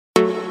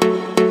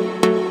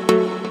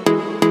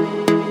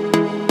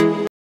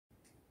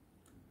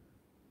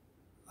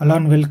Hello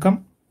and welcome.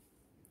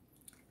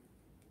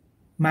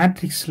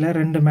 மேட்ரிக்ஸில்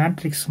ரெண்டு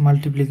matrix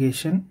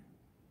multiplication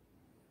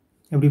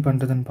எப்படி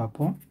பண்ணுறதுன்னு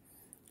பார்ப்போம்.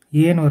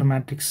 ஏன்னு ஒரு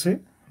மேட்ரிக்ஸு,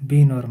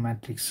 பின்னு ஒரு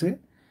matrix.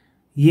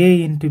 A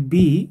into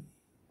B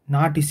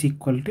not is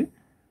equal to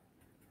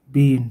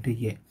be into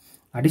A.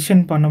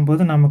 Addition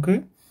பண்ணும்போது நமக்கு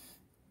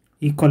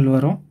ஈக்குவல்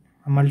வரும்,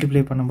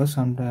 மல்டிப்ளை பண்ணும்போது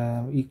சம்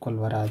ஈக்குவல்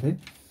வராது.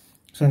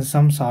 ஸோ இந்த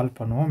சம் சால்வ்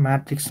பண்ணுவோம்.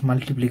 மேட்ரிக்ஸ்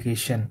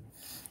மல்டிப்ளிகேஷன்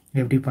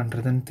எப்படி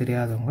பண்ணுறதுன்னு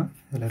தெரியாதவங்க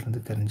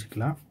இதிலிருந்து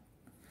தெரிஞ்சுக்கலாம்.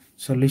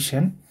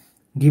 Solution: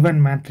 given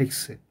matrix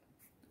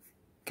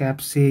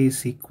caps A is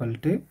equal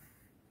to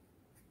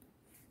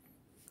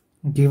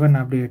given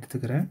அப்படியே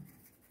எடுத்துக்கிறேன்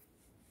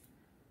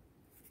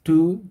 2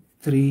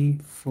 3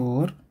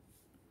 4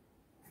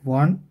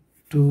 1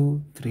 2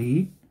 3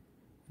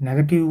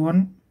 negative 1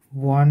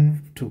 1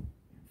 2.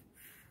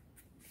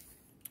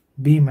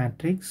 B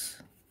matrix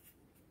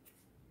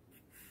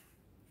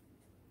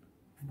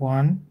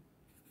 1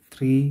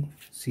 3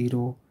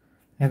 0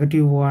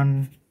 negative 1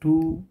 2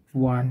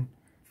 1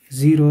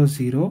 0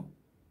 0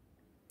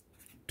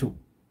 2.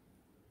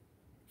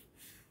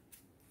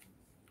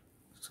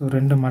 So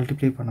ரெண்டு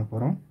மல்டிப்ளை பண்ண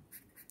போகிறோம்.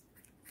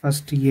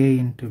 First A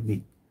into B.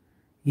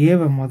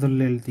 ஏவை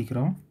முதல்ல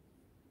எழுதிக்கிறோம்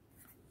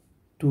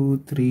 2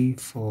 3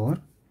 4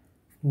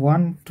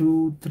 1 2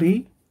 3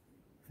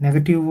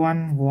 negative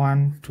 1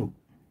 1 2.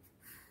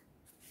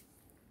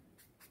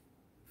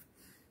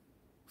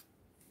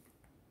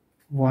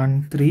 One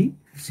 3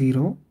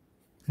 0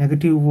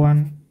 negative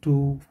 1 2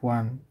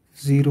 1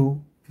 0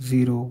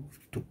 0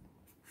 2.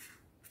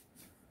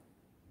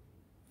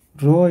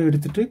 ரோ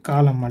எடுத்துட்டு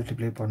காலம்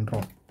மல்டிப்ளை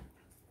பண்ணுறோம்.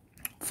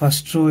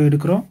 ஃபஸ்ட் ரோ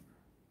எடுக்கிறோம்,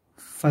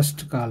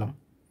 ஃபஸ்ட் காலம்,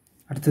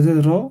 அடுத்தது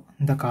ரோ,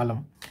 இந்த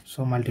காலம்.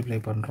 ஸோ மல்டிப்ளை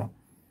பண்ணுறோம்.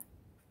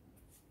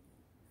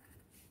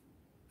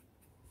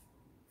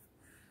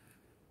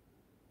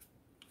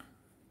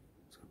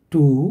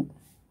 Two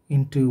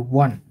into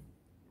 1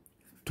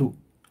 2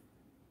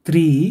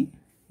 3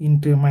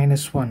 into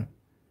 -1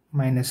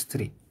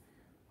 -3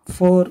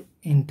 4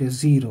 into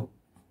 0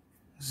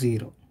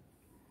 0.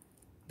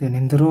 then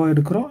இந்த row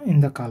எடுக்கிறோம்,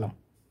 இந்த column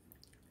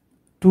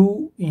 2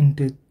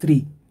 into 3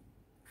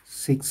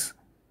 6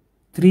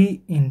 3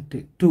 into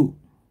 2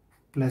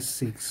 plus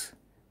 6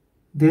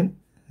 then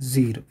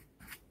 0.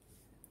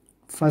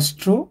 first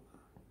row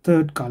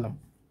third column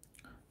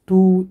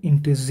 2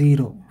 into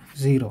 0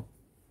 0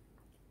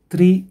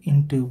 3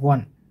 into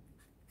 1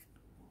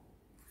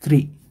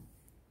 3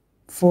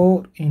 4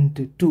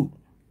 into 2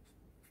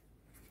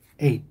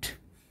 8.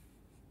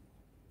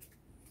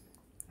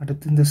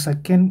 அடுத்து இந்த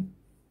செகண்ட்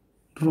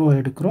ரோ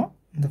எடுக்கிறோம்,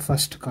 இந்த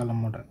first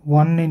காலமோட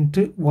 1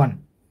 into 1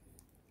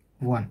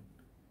 1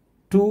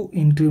 2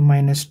 into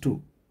 -2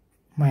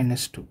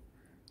 -2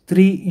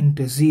 3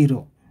 into 0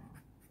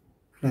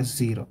 plus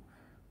 0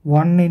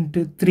 1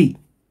 into 3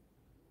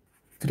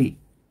 3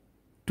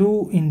 2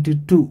 into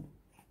 2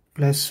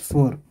 plus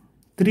 4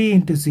 3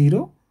 into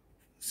 0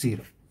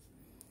 0.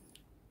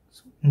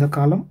 இந்த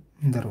காலம்,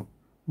 இந்த row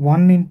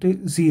 1 into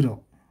 0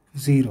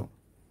 0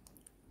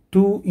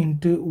 2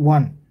 into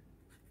 1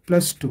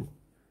 plus 2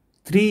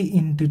 3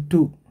 into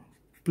 2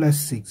 plus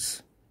 6.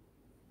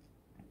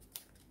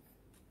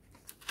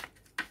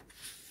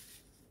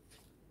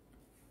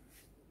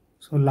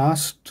 So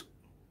last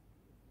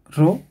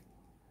row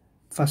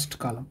first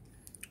column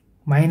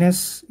minus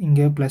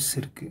இங்கே plus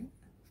இருக்கு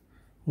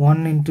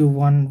 1 into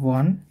 1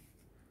 1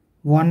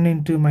 1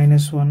 into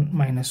 -1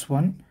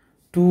 -1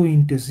 2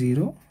 into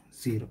 0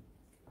 0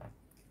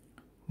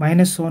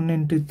 -1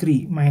 into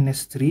 3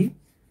 -3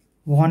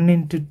 1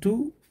 into 2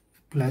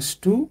 plus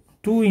 2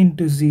 2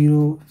 into 0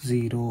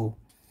 0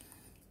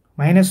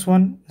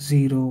 -1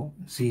 0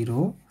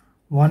 0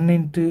 1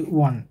 into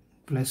 1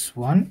 plus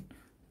 1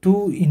 2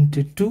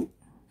 into 2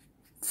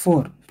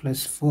 4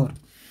 plus 4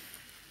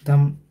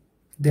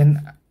 then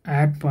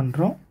add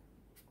பண்ணுறோம்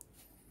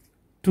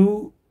 2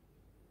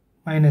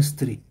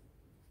 -3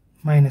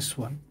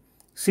 -1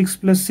 6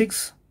 plus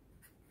 6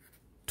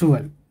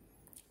 12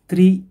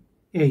 3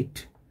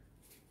 8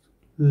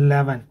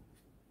 11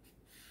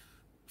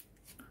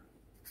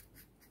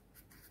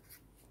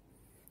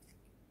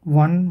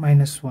 1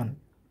 minus 1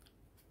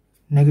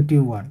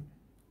 negative 1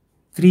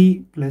 3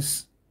 plus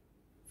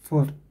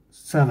 4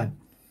 7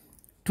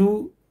 2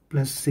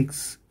 plus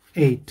 6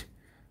 8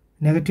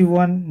 negative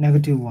 1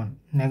 negative 1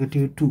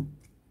 negative 2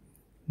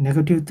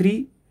 negative 3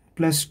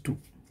 plus 2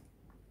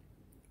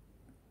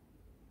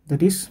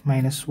 that is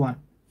 -1.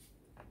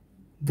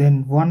 then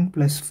 1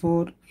 plus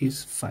 4 is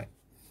 5.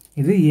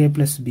 இது a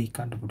plus b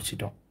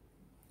கண்டுபிடிச்சிட்டோம்.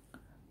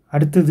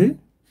 அடுத்தது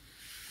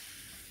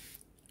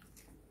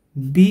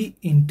b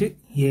into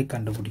a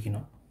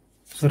கண்டுபிடிக்கணும்.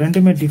 So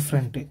ரெண்டுமே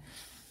different.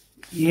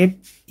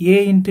 a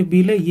into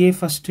bயில் a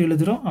first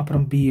எழுதுகிறோம்,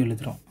 அப்புறம் b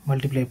எழுதுகிறோம்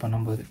multiply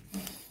பண்ணும்போது.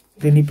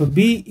 தென் இப்போ b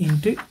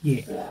into a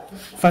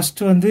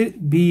ஃபஸ்ட்டு வந்து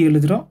b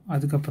எழுதுகிறோம்,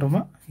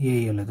 அதுக்கப்புறமா a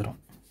எழுதுகிறோம்.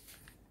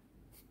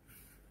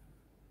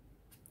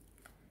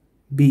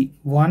 b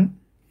 1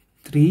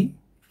 3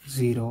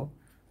 0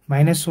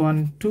 -1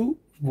 2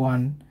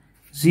 1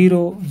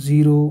 0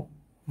 0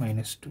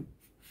 minus 2.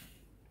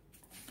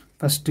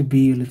 First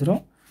B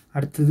எழுதுறோம்,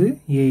 அடுத்தது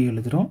A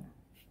எழுதுறோம்.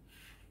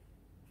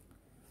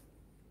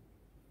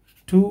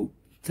 2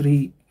 3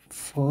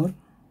 4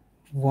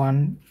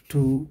 1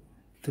 2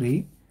 3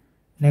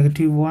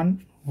 negative 1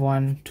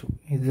 1 2.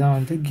 இதுதான்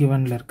வந்து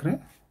givenல இருக்கிற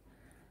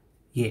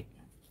A.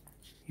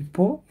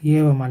 இப்போ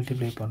Aவை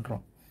மல்டிப்ளை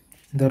பண்ணுறோம்.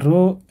 இந்த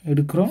ரோ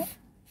எடுக்கிறோம்,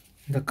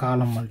 இந்த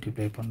காலம்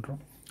மல்டிப்ளை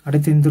பண்ணுறோம்.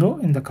 அடுத்து இந்த ரோ,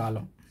 இந்த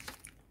காலம்.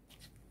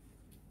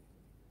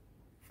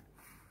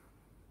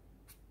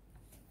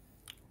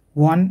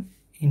 1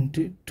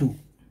 into 2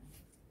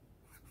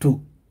 2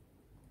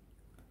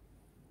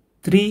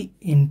 3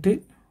 into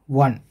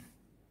 1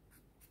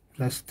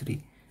 plus 3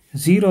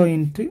 0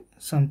 into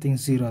something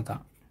 0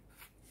 தான்.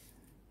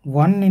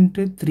 1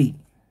 into 3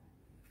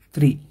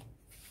 3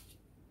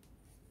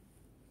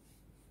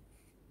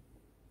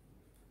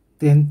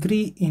 then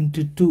 3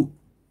 into 2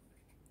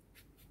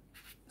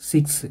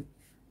 6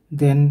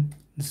 then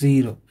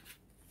 0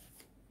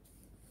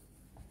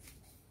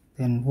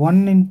 then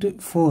 1 into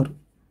 4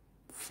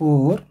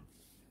 4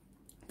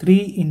 3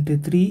 into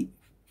 3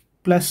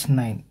 plus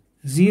 9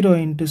 0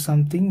 into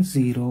something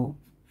 0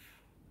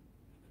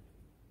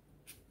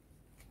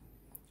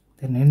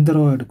 then இந்த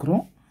row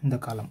எடுக்கிறோம், இந்த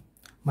column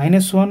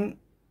minus 1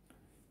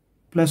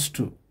 plus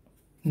 2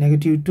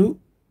 negative 2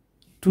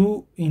 2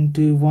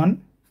 into 1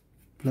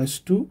 plus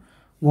 2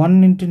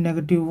 1 into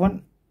negative 1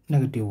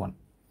 negative 1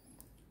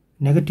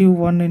 negative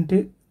 1 into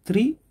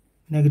 3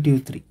 negative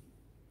 3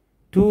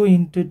 2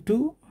 into 2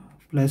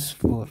 plus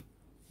 4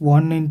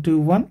 1 into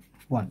 1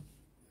 1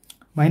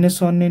 minus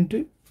 1 into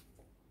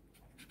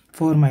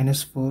 4 minus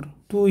 4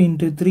 2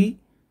 into 3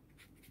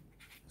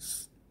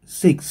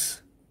 6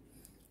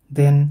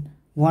 then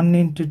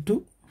 1 into 2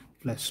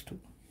 plus 2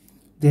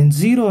 then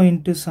 0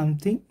 into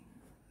something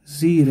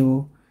 0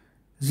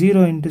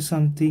 0 into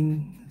something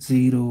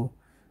 0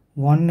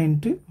 1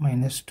 into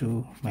minus 2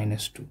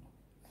 minus 2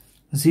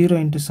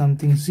 0 into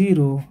something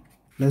 0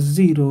 plus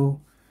 0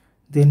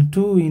 then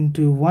 2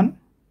 into 1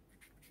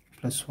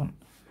 plus 1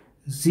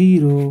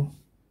 0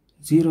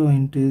 0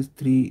 into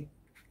 3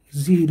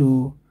 0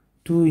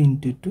 2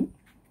 into 2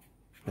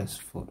 plus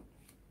 4.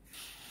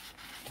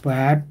 இப்போ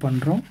add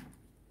பண்ணுறோம்.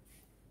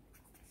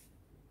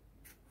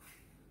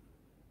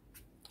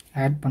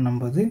 Add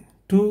பண்ணும்போது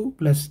 2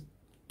 plus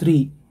 3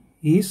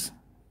 is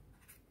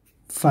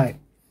 5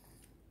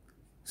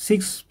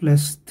 6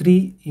 plus 3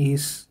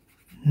 is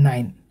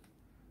 9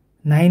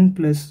 9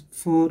 plus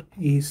 4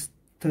 is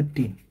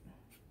 13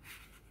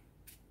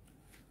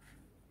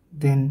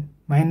 then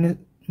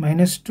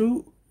minus 2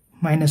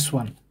 minus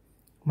 1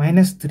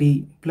 minus 3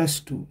 plus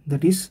 2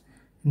 that is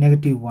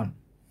negative 1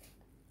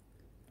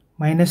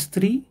 minus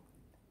 3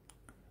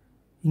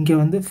 இங்கே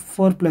வந்து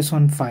 4 plus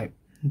 1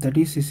 5 that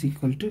is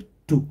equal to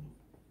 2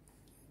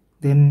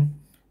 then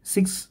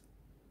 6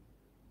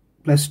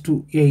 plus 2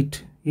 8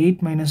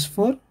 8 minus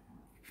 4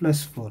 plus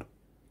 4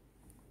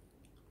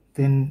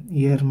 then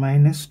here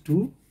minus 2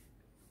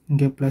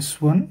 இங்கே plus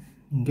 1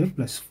 இங்கே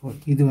plus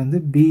 4 இது வந்து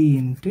B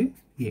into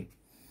A.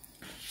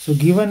 So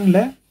givenல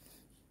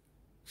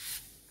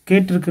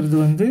கேட்டிருக்கிறது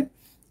வந்து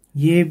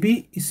AB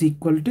is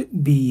equal to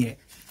BA.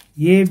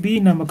 AB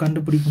நம்ம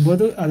கண்டுபிடிக்கும்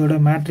போது அதோட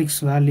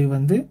மேட்ரிக்ஸ் வேல்யூ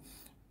வந்து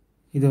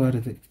இது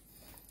வருது.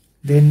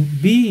 then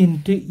B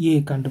into A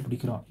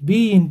கண்டுபிடிக்கிறோம். B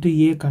into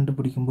A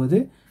கண்டுபிடிக்கும் போது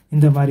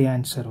இந்த மாதிரி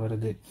ஆன்சர்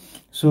வருது.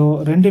 ஸோ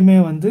ரெண்டுமே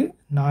வந்து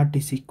not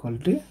is equal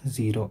to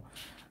 0.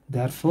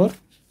 therefore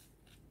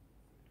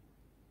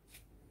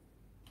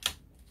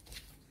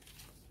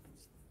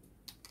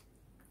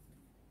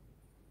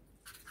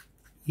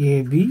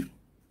AB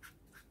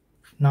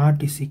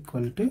not is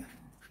equal to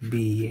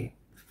BA.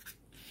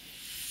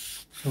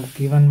 So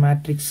given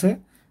matrix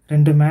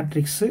ரெண்டு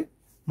மேட்ரிக்ஸ்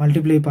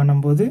மல்டிப்ளை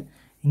பண்ணும்போது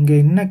இங்கே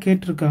என்ன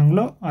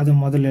கேட்டிருக்காங்களோ அது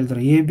முதல்ல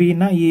எழுதுகிறோம்.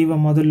 ஏபின்னா ஏவை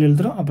முதல்ல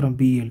எழுதுகிறோம், அப்புறம்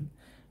பி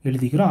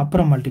எழுதிக்கிறோம்,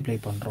 அப்புறம் மல்டிப்ளை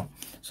பண்ணுறோம்.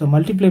 ஸோ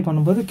மல்டிப்ளை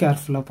பண்ணும்போது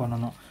கேர்ஃபுல்லாக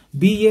பண்ணணும்.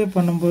 பிஏ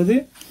பண்ணும்போது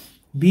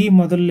பி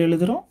முதல்ல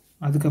எழுதுகிறோம்,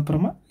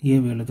 அதுக்கப்புறமா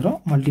ஏவை எழுதுகிறோம்,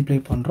 மல்டிப்ளை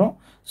பண்ணுறோம்.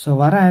 ஸோ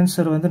வர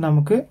ஆன்சர் வந்து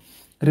நமக்கு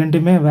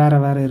ரெண்டுமே வேறு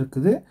வேறு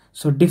இருக்குது.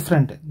 So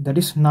different, that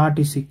is not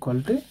is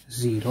equal to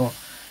 0.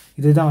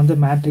 இதுதான் வந்து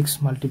மேட்ரிக்ஸ்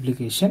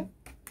மல்டிப்ளிகேஷன்.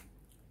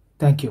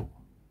 தேங்க்யூ.